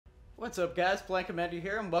What's up guys, Blank Commander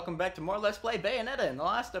here, and welcome back to more Let's Play Bayonetta. In the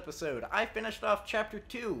last episode, I finished off Chapter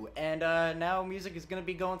 2, and now music is going to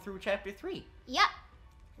be going through Chapter 3. Yep.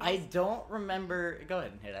 I don't remember... Go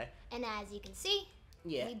ahead and hit A. And as you can see,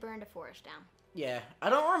 we burned a forest down. Yeah, I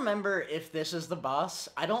don't remember if this is the boss.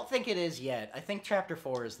 I don't think it is yet. I think Chapter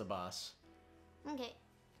 4 is the boss. Okay.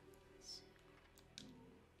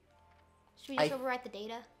 Should we just overwrite the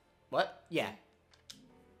data? What? Yeah.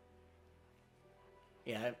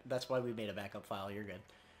 Yeah, that's why we made a backup file. You're good.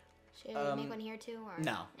 Should we make one here too? Or?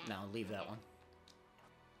 No, leave that one.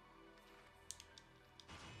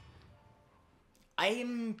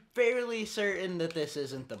 I'm fairly certain that this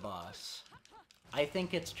isn't the boss. I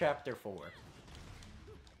think it's Chapter 4.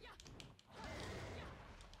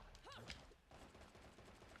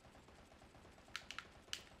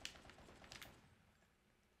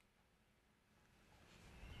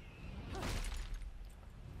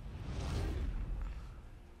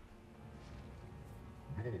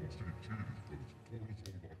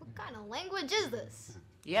 What kind of language is this?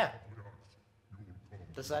 Yeah.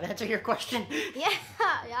 Does that answer your question? Yeah,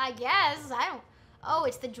 I guess. I don't... Oh,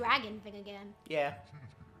 it's the dragon thing again. Yeah.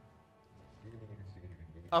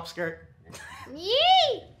 Upskirt.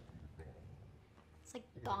 Yee! It's like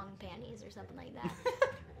thong panties or something like that.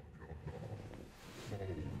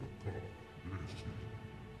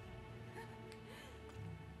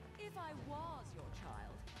 If I was your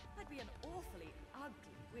child, I'd be an awfully ugly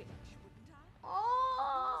witch, wouldn't I?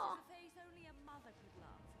 Oh! This is a face only a mother could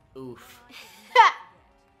love. Oof.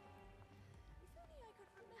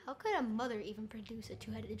 How could a mother even produce a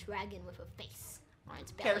two-headed dragon with a face on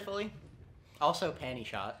its belly? Carefully. Also, panty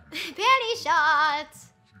shot. Panty shots!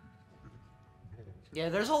 Yeah,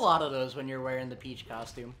 there's a lot of those when you're wearing the Peach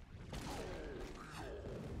costume.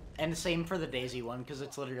 And the same for the Daisy one, because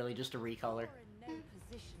it's literally just a recolor. You're in no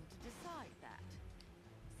position to decide that.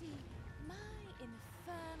 See, my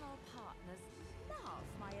infernal partners love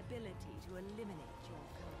my ability to eliminate your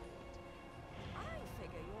kind. I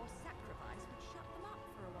figure your sacrifice would shut them up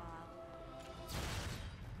for a while.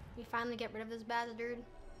 We finally get rid of this bastard.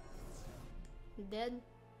 He dead?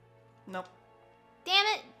 Nope. Damn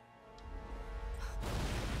it!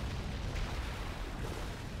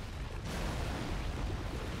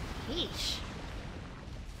 Yeesh.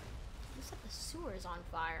 Looks like the sewer is on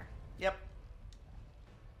fire. Yep.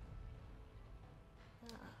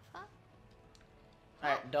 Fuck?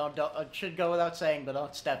 Alright, don't, it should go without saying, but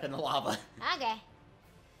don't step in the lava. Okay.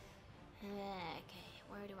 Okay,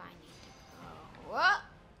 where do I need to go? What?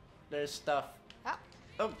 There's stuff. Oh.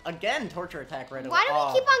 Oh, again, torture attack right away. Why do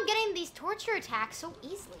we keep on getting these torture attacks so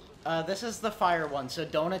easily? This is the fire one, so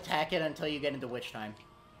don't attack it until you get into witch time.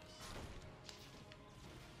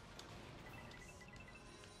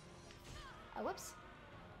 Oh, whoops.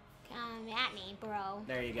 Come at me, bro.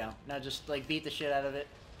 There you go. Now just, like, beat the shit out of it.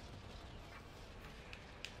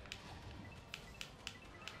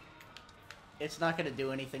 It's not going to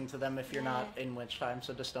do anything to them if you're not in witch time,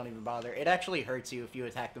 so just don't even bother. It actually hurts you if you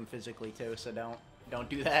attack them physically, too, so don't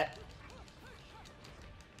do that.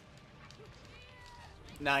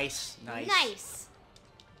 Nice, nice. Nice.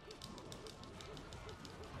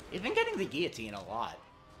 You've been getting the guillotine a lot.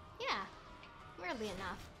 Yeah, weirdly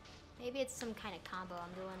enough. Maybe it's some kind of combo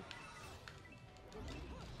I'm doing.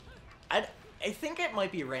 I think it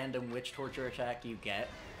might be random which torture attack you get.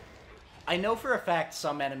 I know for a fact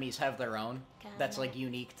some enemies have their own. That's, like,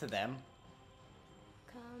 unique to them.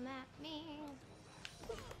 Come at me.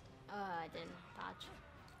 I didn't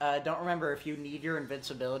dodge. Don't remember if you need your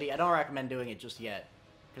invincibility. I don't recommend doing it just yet,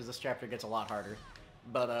 because this chapter gets a lot harder.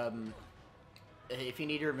 But, if you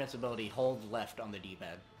need your invincibility, hold left on the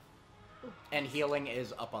D-pad. And healing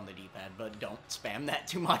is up on the D-pad, but don't spam that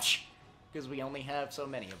too much, because we only have so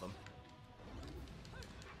many of them.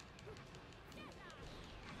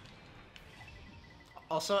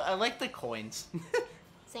 Also, I like the coins.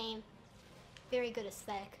 Same. Very good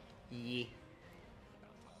aesthetic. Yeah.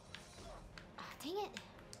 Oh, dang it.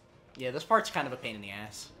 Yeah, this part's kind of a pain in the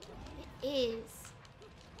ass. It is.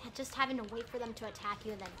 Yeah, just having to wait for them to attack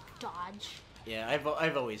you and then dodge. Yeah,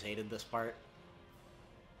 I've always hated this part.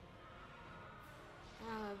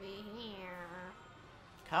 Over here.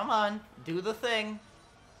 Come on, do the thing.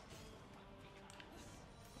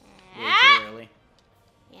 Way Ah! too early.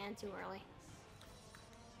 Yeah, too early.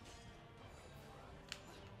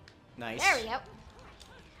 Nice. There we go.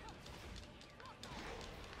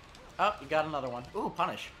 Oh, you got another one. Ooh,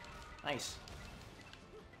 punish. Nice.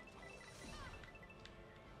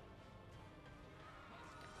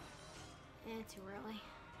 Yeah, too early.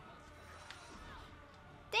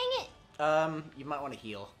 Dang it! You might want to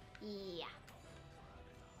heal. Yeah.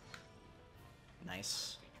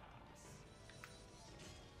 Nice.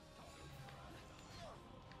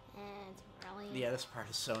 Yeah, this part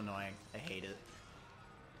is so annoying. I hate it.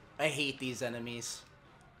 I hate these enemies.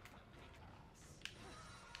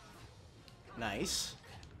 Nice.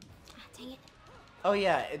 Ah, dang it. Oh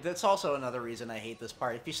yeah, that's also another reason I hate this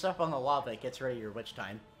part. If you step on the lava, it gets rid of your witch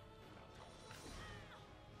time.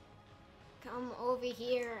 Come over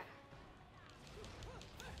here.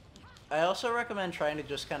 I also recommend trying to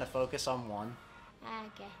just kind of focus on one.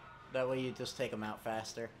 Okay. That way you just take them out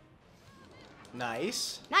faster.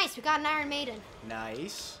 Nice. Nice, we got an Iron Maiden.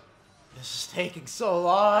 Nice. This is taking so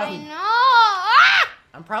long. I know! Ah!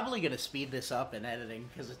 I'm probably gonna speed this up in editing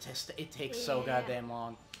because it takes so Yeah. goddamn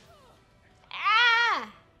long. Ah!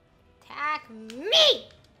 Attack me!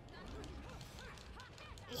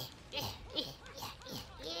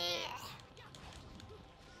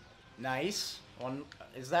 Nice. One.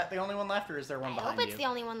 Is that the only one left, or is there one I behind hope it's you? the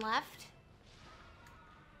only one left.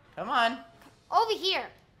 Come on. Over here.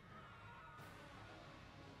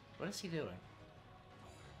 What is he doing?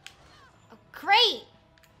 Oh, great!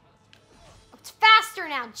 It's faster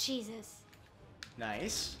now, Jesus.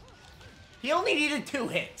 Nice. He only needed 2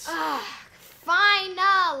 hits. Ah,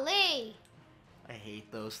 finally! I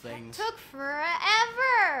hate those things. Took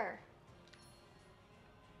forever!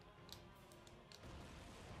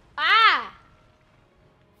 Ah!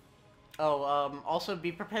 Oh, also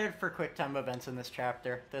be prepared for quick time events in this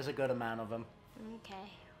chapter. There's a good amount of them. Okay,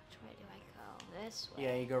 which way do I go? This way.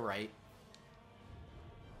 Yeah, you go right.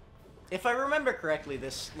 If I remember correctly,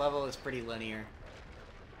 this level is pretty linear.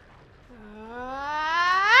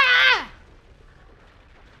 Ah!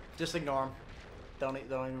 Just ignore him. Don't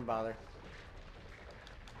even bother.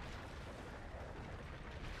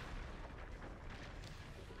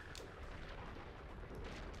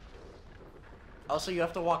 Also, you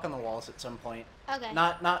have to walk on the walls at some point. Okay.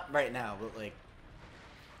 Not right now, but like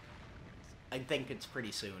I think it's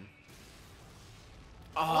pretty soon.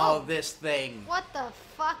 Oh, Whoa. this thing. What the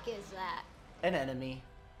fuck is that? An enemy.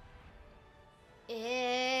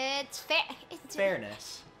 It's fair. It's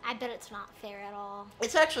Fairness. I bet it's not fair at all.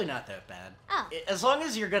 It's actually not that bad. Oh. As long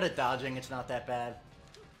as you're good at dodging, it's not that bad.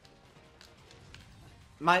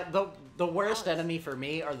 The worst Claws. enemy for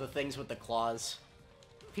me are the things with the claws.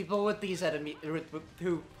 People with these enemies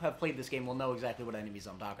who have played this game will know exactly what enemies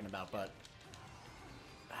I'm talking about, but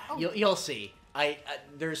Oh. you'll see.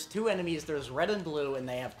 There's 2 enemies. There's red and blue, and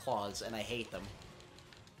they have claws, and I hate them.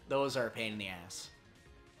 Those are a pain in the ass.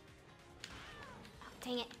 Oh,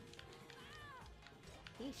 dang it.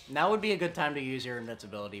 Yeesh. Now would be a good time to use your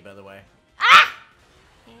invincibility, by the way. Ah!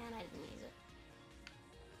 And I didn't use it.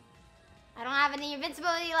 I don't have any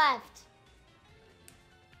invincibility left.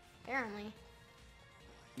 Apparently.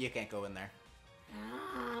 You can't go in there.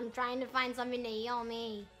 Ah, I'm trying to find something to heal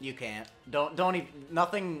me. You can't. Don't even.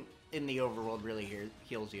 Nothing in the overworld really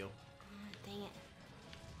heals you. Ah, dang it.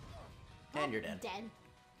 And you're dead. Dead.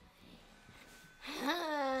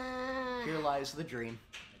 Here lies the dream.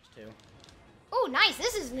 There's 2. Oh, nice.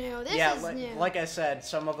 This is new. This Yeah, is new. like I said,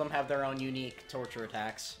 some of them have their own unique torture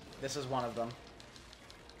attacks. This is one of them.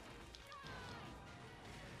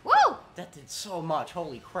 Woo! That did so much.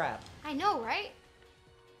 Holy crap. I know, right?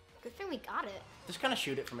 Good thing we got it. Just kind of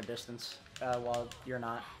shoot it from a distance while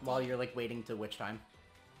you're like waiting to witch time.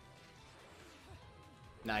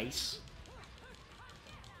 Nice.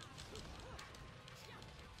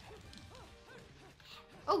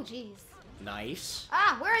 Oh, jeez. Nice.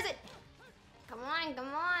 Ah, where is it? Come on, come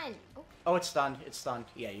on. Oh, Oh, it's stunned. It's stunned.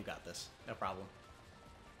 Yeah, you got this. No problem.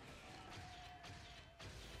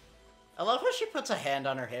 I love how she puts a hand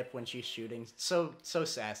on her hip when she's shooting. So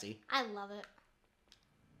sassy. I love it.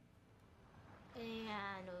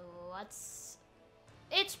 And what's...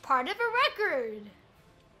 It's part of a record.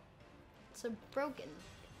 It's a broken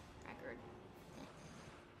record.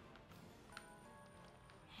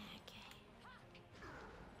 Okay.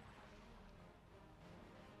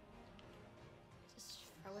 Just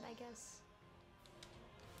throw it, I guess.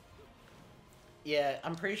 Yeah,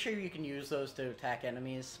 I'm pretty sure you can use those to attack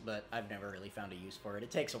enemies, but I've never really found a use for it. It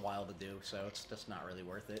takes a while to do, so it's just not really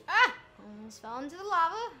worth it. Ah! Almost fell into the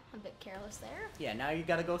lava. A bit careless there. Yeah, now you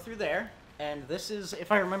gotta go through there, and this is,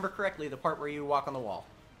 if I remember correctly, the part where you walk on the wall.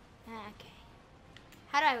 Okay.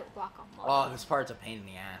 How do I walk on water? Oh, this part's a pain in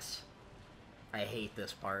the ass. I hate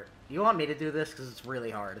this part. You want me to do this? Because it's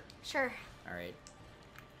really hard. Sure. Alright.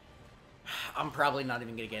 I'm probably not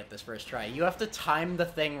even gonna get it this first try. You have to time the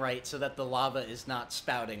thing right so that the lava is not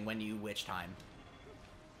spouting when you witch time.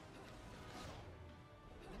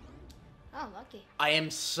 Oh, lucky. I am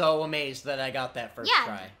so amazed that I got that first Yeah,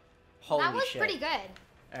 try. Holy that was shit. pretty good.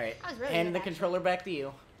 Alright, That was really hand good, the actually. controller back to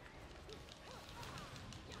you.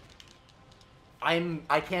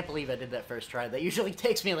 I can't believe I did that first try. That usually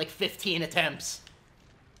takes me like 15 attempts.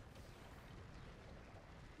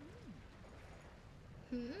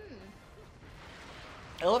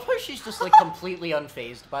 I love how she's just like completely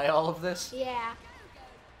unfazed by all of this. Yeah.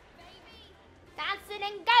 Dancing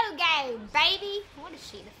and go-go, baby! What is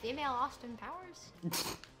she, the female Austin Powers?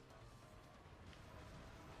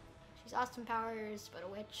 She's Austin Powers, but a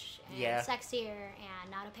witch, and Yeah. sexier,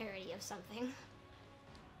 and not a parody of something.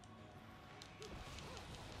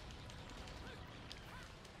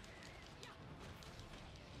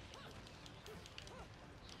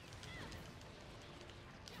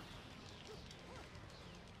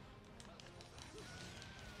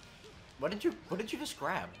 What did you just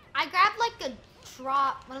grab? I grabbed like a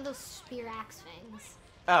drop, one of those spear axe things.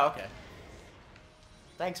 Oh, okay.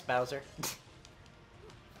 Thanks, Bowser.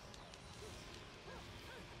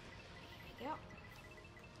 Yep.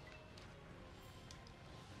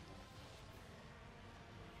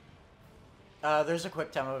 There's a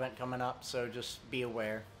quick time event coming up, so just be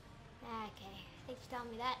aware. Okay, thanks for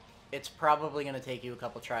telling me that. It's probably gonna take you a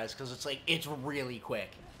couple tries, because it's really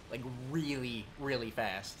quick. Like, really, really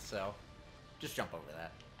fast, so just jump over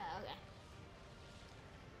that. Oh, okay.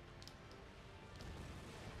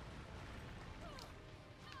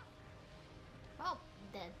 Oh,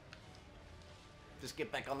 dead. Just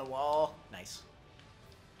get back on the wall. Nice.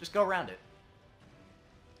 Just go around it.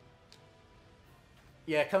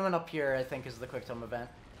 Yeah, coming up here, I think, is the quick time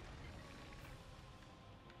event.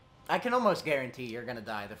 I can almost guarantee you're gonna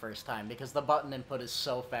die the first time, because the button input is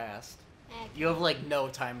so fast. Okay. You have, like, no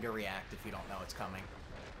time to react if you don't know it's coming.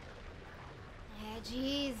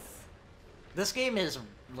 Jeez. This game is,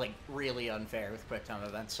 like, really unfair with quick time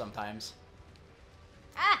events sometimes.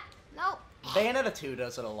 Ah, no. Bayonetta 2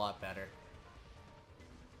 does it a lot better.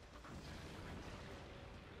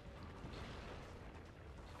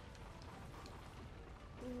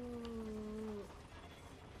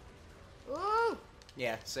 Ooh. Ooh.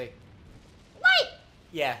 Yeah, see? Wait!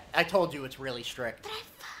 Yeah, I told you it's really strict. But I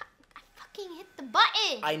fucking hit the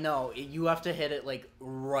button. I know, you have to hit it, like,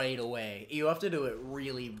 right away. You have to do it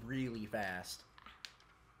really, really fast.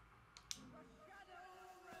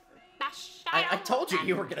 I told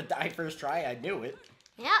you were gonna die first try, I knew it.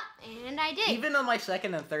 Yep, and I did. Even on my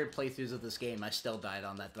second and third playthroughs of this game, I still died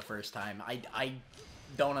on that the first time. I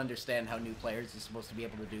don't understand how new players are supposed to be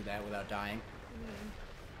able to do that without dying.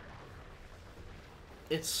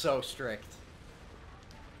 It's so strict.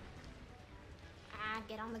 Ah,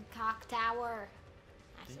 get on the cock tower.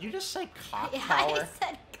 Did you just say cock Yeah, tower? I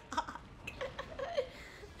said cock.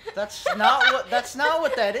 That's not what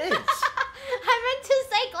that is. I meant to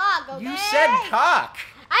say clock, okay? You said cock.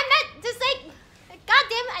 I meant to say... God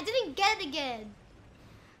damn it, I didn't get it again.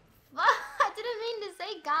 I didn't mean to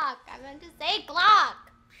say cock. I meant to say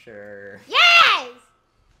clock. Sure. Yes!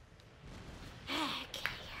 Okay.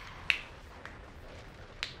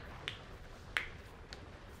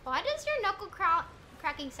 Why does your knuckle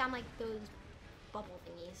cracking sound like those bubble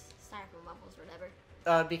thingies? Styrofoam bubbles or whatever.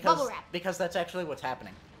 Bubble wrap. Because that's actually what's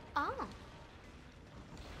happening. Oh.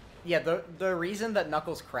 Yeah, the reason that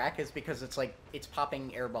knuckles crack is because it's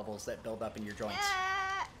popping air bubbles that build up in your joints.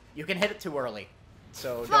 You can hit it too early,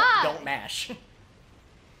 so don't mash.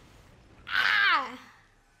 Ah!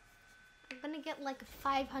 I'm gonna get like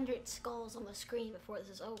 500 skulls on the screen before this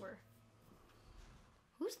is over.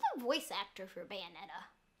 Who's the voice actor for Bayonetta?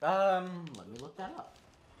 Let me look that up.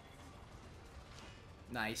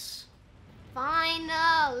 Nice.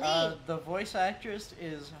 Finally! The voice actress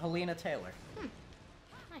is Helena Taylor.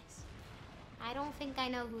 Nice. I don't think I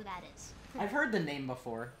know who that is. I've heard the name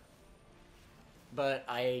before, but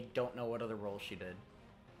I don't know what other roles she did.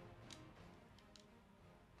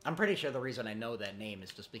 I'm pretty sure the reason I know that name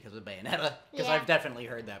is just because of Bayonetta, because Yeah. I've definitely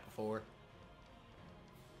heard that before.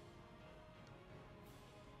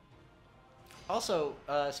 Also,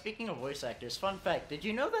 speaking of voice actors, fun fact, did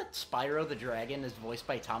you know that Spyro the Dragon is voiced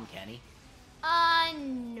by Tom Kenny?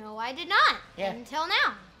 No, I did not. Yeah. Until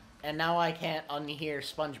now. And now I can't unhear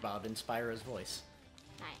SpongeBob in Spyro's voice.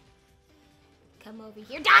 Alright. Come over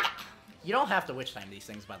here, dog! You don't have to witch time these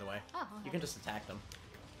things, by the way. Oh, okay. You can just attack them.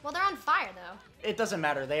 Well, they're on fire, though. It doesn't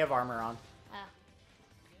matter, they have armor on. Oh.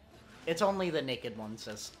 It's only the naked ones,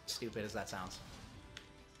 as stupid as that sounds.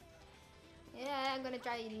 Yeah, I'm gonna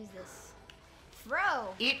try to use this.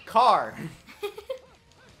 Throw! Eat car! I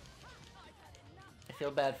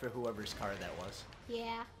feel bad for whoever's car that was.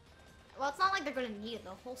 Yeah. Well, it's not like they're gonna need it. The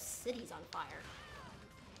whole city's on fire.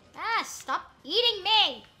 Ah, stop eating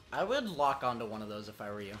me! I would lock onto one of those if I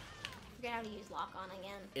were you. I forget how to use lock on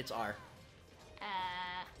again. It's R.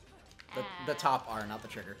 The top R, not the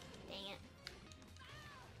trigger. Dang it.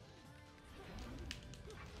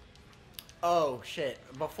 Oh, shit.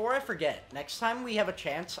 Before I forget, next time we have a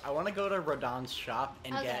chance, I want to go to Rodon's shop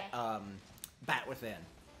and get, Bat Within.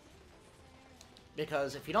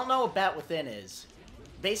 Because if you don't know what Bat Within is,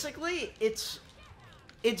 basically, it's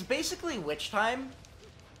basically Witch Time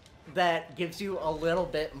that gives you a little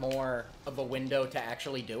bit more of a window to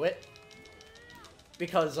actually do it.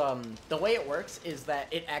 Because, the way it works is that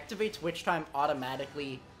it activates Witch Time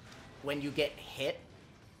automatically when you get hit,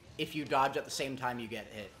 if you dodge at the same time you get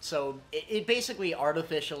hit. So, it basically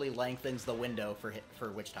artificially lengthens the window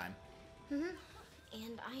for Witch Time. Mm-hmm.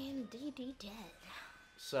 And I am DD dead.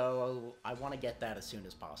 So, I want to get that as soon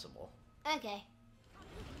as possible. Okay.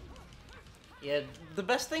 Yeah, the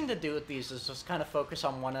best thing to do with these is just kind of focus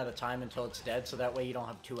on one at a time until it's dead, so that way you don't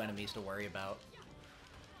have 2 enemies to worry about.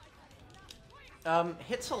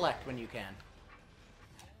 Hit select when you can.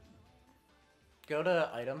 Go to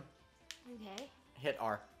item. Okay. Hit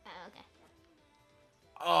R. Okay.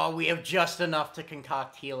 Oh, we have just enough to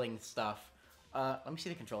concoct healing stuff. Let me see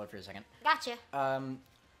the controller for a second. Gotcha.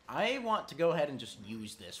 I want to go ahead and just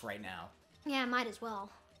use this right now. Yeah, might as well.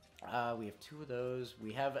 We have 2 of those.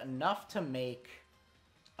 We have enough to make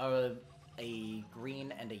a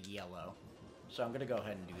green and a yellow. So I'm gonna go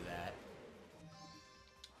ahead and do that.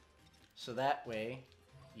 So that way,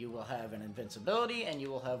 you will have an invincibility and you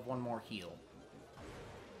will have 1 more heal.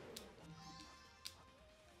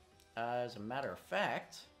 As a matter of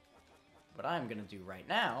fact, what I'm gonna do right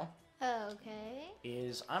now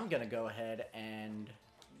is I'm gonna go ahead and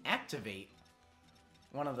activate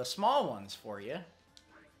one of the small ones for you.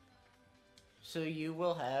 So you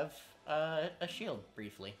will have a shield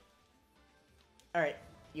briefly. Alright,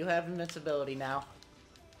 you have invincibility now.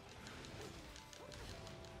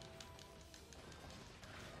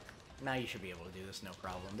 Now you should be able to do this no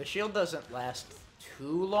problem. The shield doesn't last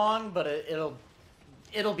too long, but it'll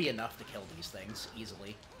be enough to kill these things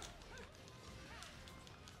easily.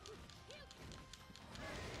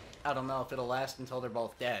 I don't know if it'll last until they're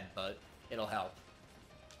both dead, but it'll help.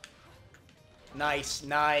 Nice,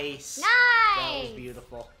 nice! Nice! That was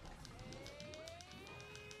beautiful.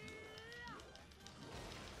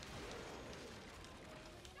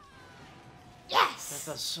 Yes!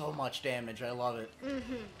 That does so much damage, I love it.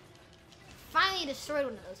 Mm-hmm. Finally destroyed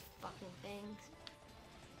one of those fucking things.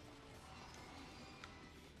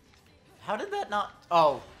 How did that not...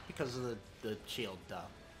 Oh, because of the shield, duh.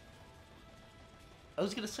 I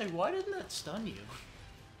was gonna say, why didn't that stun you?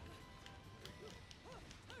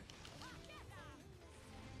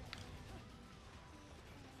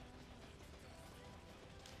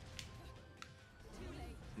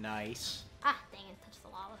 Nice. Ah, dang it, touched the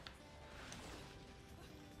lava.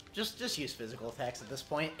 Just use physical attacks at this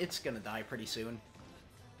point. It's gonna die pretty soon.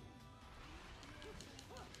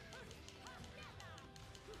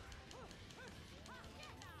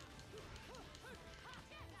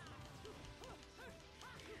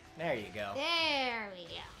 There you go. There we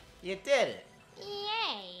go. You did it.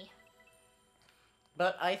 Yay!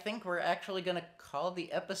 But I think we're actually gonna call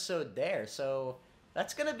the episode there, so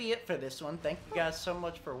that's gonna be it for this one. Thank you guys so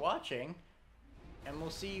much for watching, and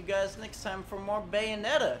we'll see you guys next time for more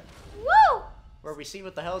Bayonetta, Woo! where we see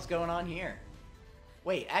what the hell's going on here.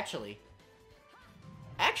 Wait, actually,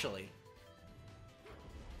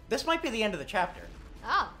 this might be the end of the chapter.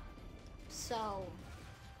 Oh. So,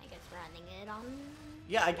 I guess we're ending it on...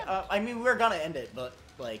 Yeah, I mean, we're gonna end it, but,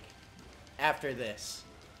 like, after this.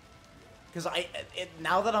 Because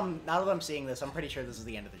now that I'm seeing this, I'm pretty sure this is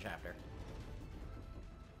the end of the chapter.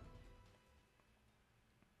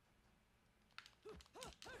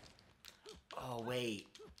 Oh, wait.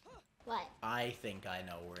 What? I think I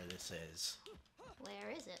know where this is.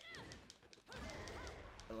 Where is it?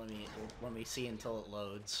 Let me see until it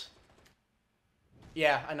loads.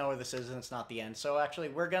 Yeah, I know where this is, and it's not the end. So actually,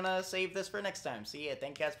 we're gonna save this for next time. See ya.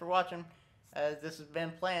 Thank you guys for watching. This has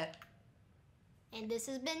been Plant. And this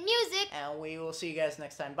has been Music. And we will see you guys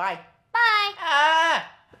next time. Bye. Bye. Ah!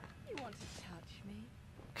 You want to touch me?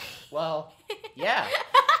 Well, yeah.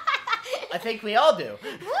 I think we all do.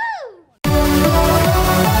 Woo!